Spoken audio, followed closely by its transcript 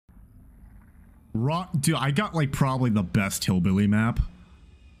Dude, I got like probably the best Hillbilly map.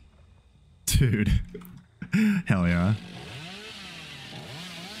 Dude. Hell yeah.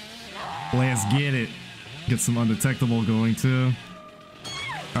 Let's get it. Get some undetectable going too.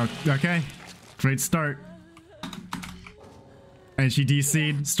 Okay. Great start. And she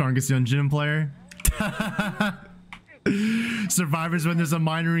DC'd. Strongest young gym player. Survivors when there's a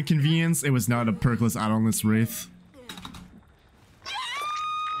minor inconvenience. It was not a perkless add-on-less Wraith.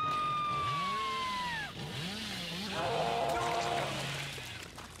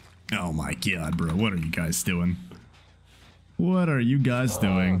 Oh my god, bro. What are you guys doing? What are you guys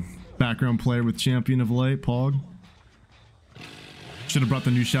doing? Background player with Champion of Light, Pog. Should have brought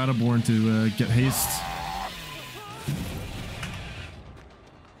the new Shadowborn to get haste.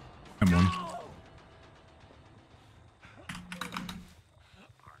 M1.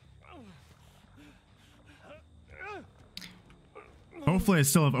 Hopefully I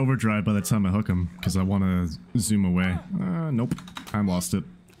still have overdrive by the time I hook him, because I want to zoom away. Nope. I lost it.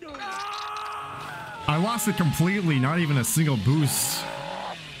 I lost it completely, not even a single boost.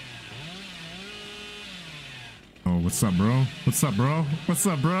 Oh, what's up, bro? What's up, bro? What's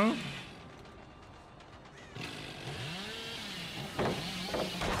up, bro?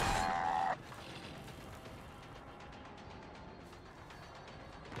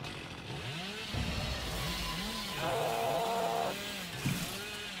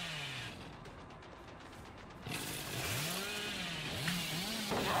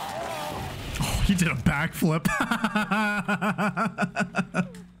 He did a backflip.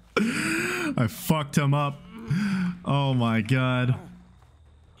 I fucked him up. Oh my god.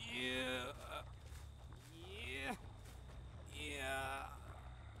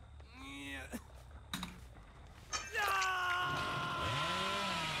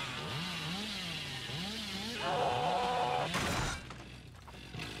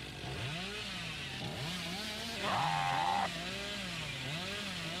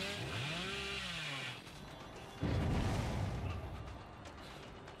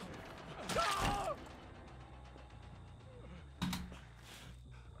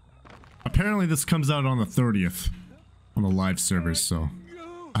 Apparently this comes out on the 30th on the live servers, so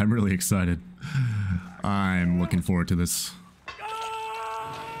I'm really excited. I'm looking forward to this.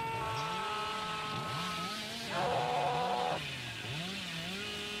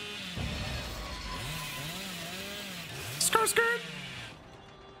 Skirt, skirt.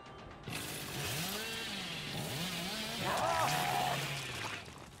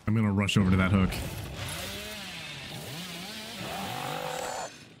 I'm gonna rush over to that hook.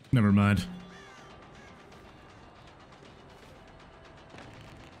 Never mind.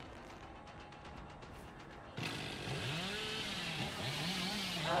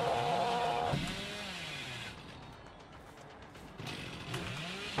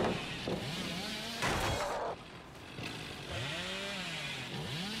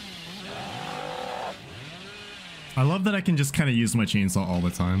 I love that I can just kind of use my chainsaw all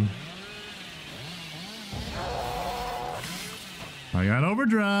the time. I got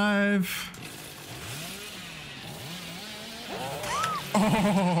overdrive.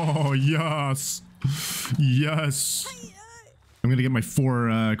 Oh, yes. Yes. I'm gonna get my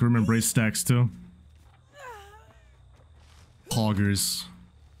 4 Grim Embrace stacks too. Hoggers.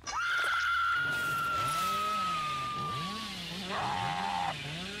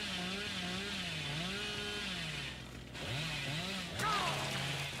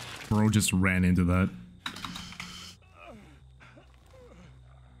 Bro just ran into that.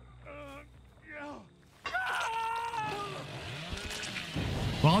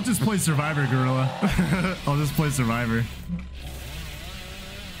 Well, I'll just play Survivor, Gorilla. I'll just play Survivor.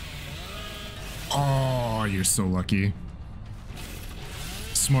 Oh, you're so lucky.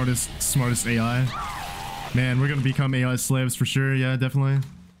 Smartest AI. Man, we're gonna become AI slaves for sure. Yeah, definitely.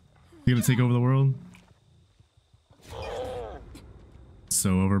 You're gonna take over the world.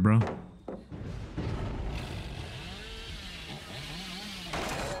 So over, bro.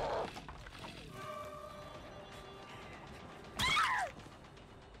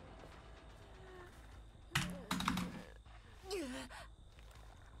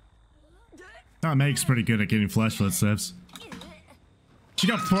 Ah, Meg's pretty good at getting flashlight saves. She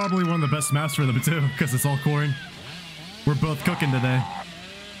got probably one of the best maps for them too, because it's all corn. We're both cooking today.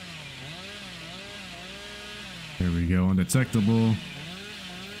 There we go, undetectable.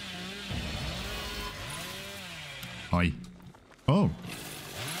 Hi. Oh.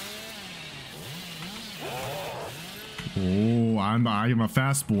 Oh, I am a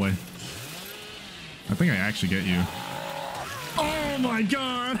fast boy. I think I actually get you. Oh my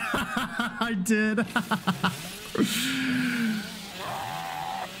god! I did!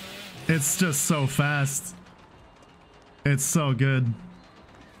 It's just so fast. It's so good.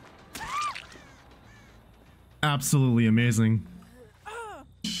 Absolutely amazing.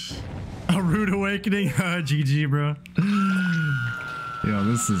 A rude awakening. GG, bro. Yo,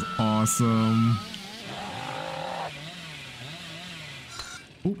 this is awesome.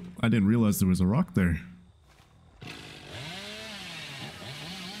 Oh, I didn't realize there was a rock there.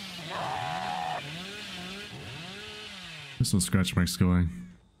 This will scratch marks going.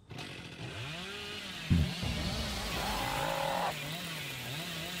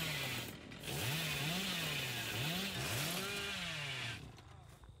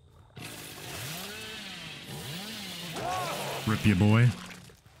 Rip you, boy.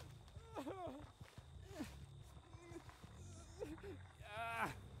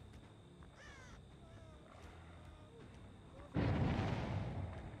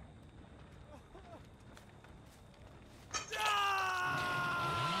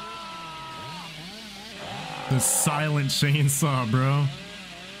 The silent chainsaw, bro.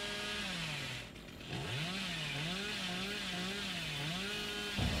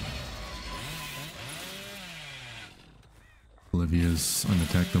 Olivia's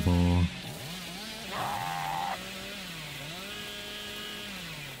undetectable.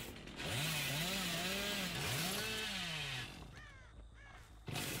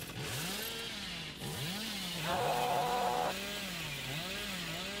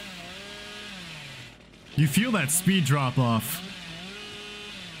 You feel that speed drop off.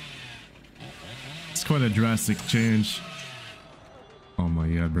 It's quite a drastic change. Oh my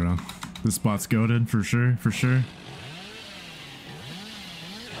god, bro. This spot's goated for sure, for sure.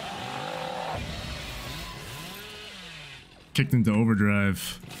 Kicked into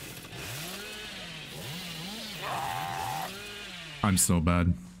overdrive. I'm so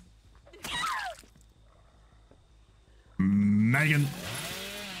bad. Megan.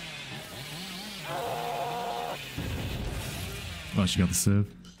 Oh, she got the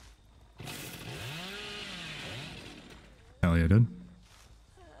sieve. Hell yeah, dude.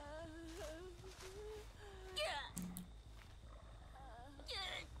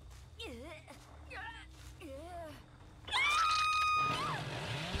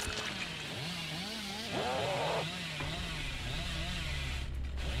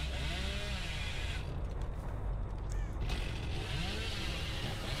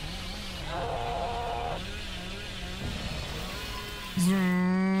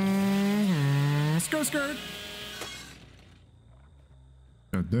 Skirt.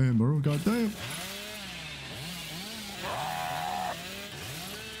 God damn, bro. God damn.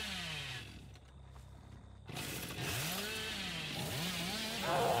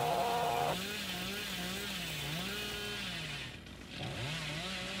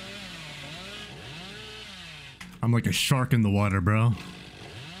 I'm like a shark in the water, bro.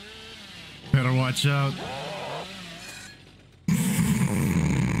 Better watch out.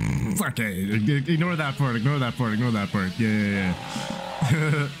 Okay, ignore that part, ignore that part, ignore that part. Yeah.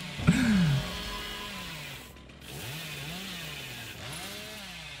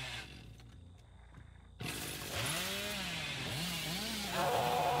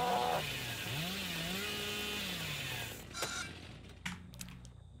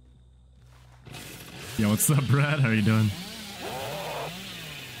 Yo, what's up, Brad? How you doing?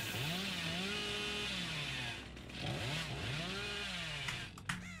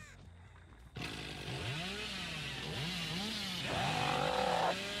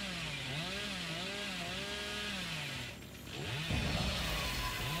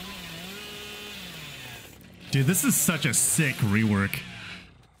 Dude, this is such a sick rework.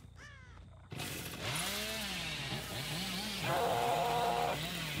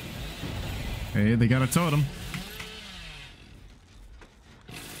 Hey, they got a totem.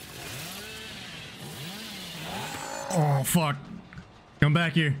 Oh, fuck. Come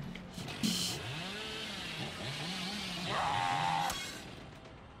back here.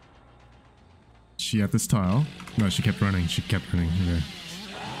 She at this tile? No, she kept running. She kept running. Okay.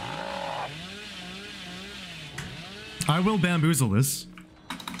 I will bamboozle this.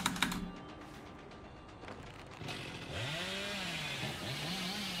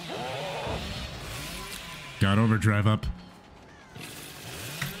 Got overdrive up.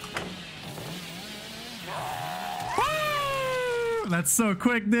 Woo! That's so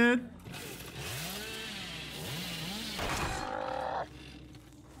quick, dude.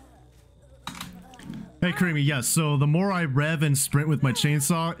 Hey, Creamy, yes, so the more I rev and sprint with my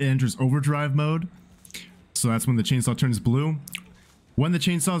chainsaw, it enters overdrive mode. So that's when the chainsaw turns blue. When the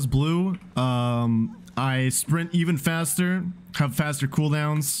chainsaw's blue, I sprint even faster, have faster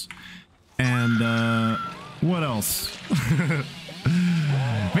cooldowns, and what else?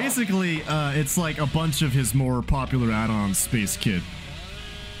 Basically, it's like a bunch of his more popular add-ons, Space Kid.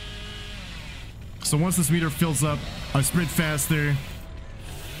 So once this meter fills up, I sprint faster,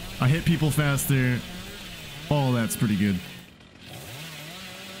 I hit people faster. Oh, that's pretty good.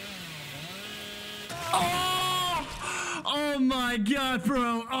 Oh! Oh my god,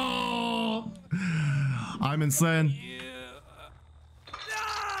 bro! Oh! I'm insane.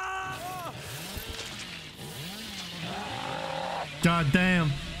 God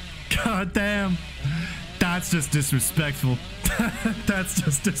damn. God damn. That's just disrespectful. That's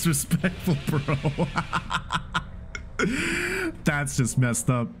just disrespectful, bro. That's just messed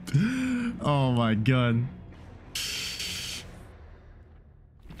up. Oh my god.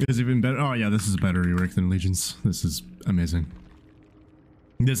 Is it even better? Oh yeah, this is a better rework than Legions. This is amazing.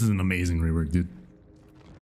 This is an amazing rework, dude.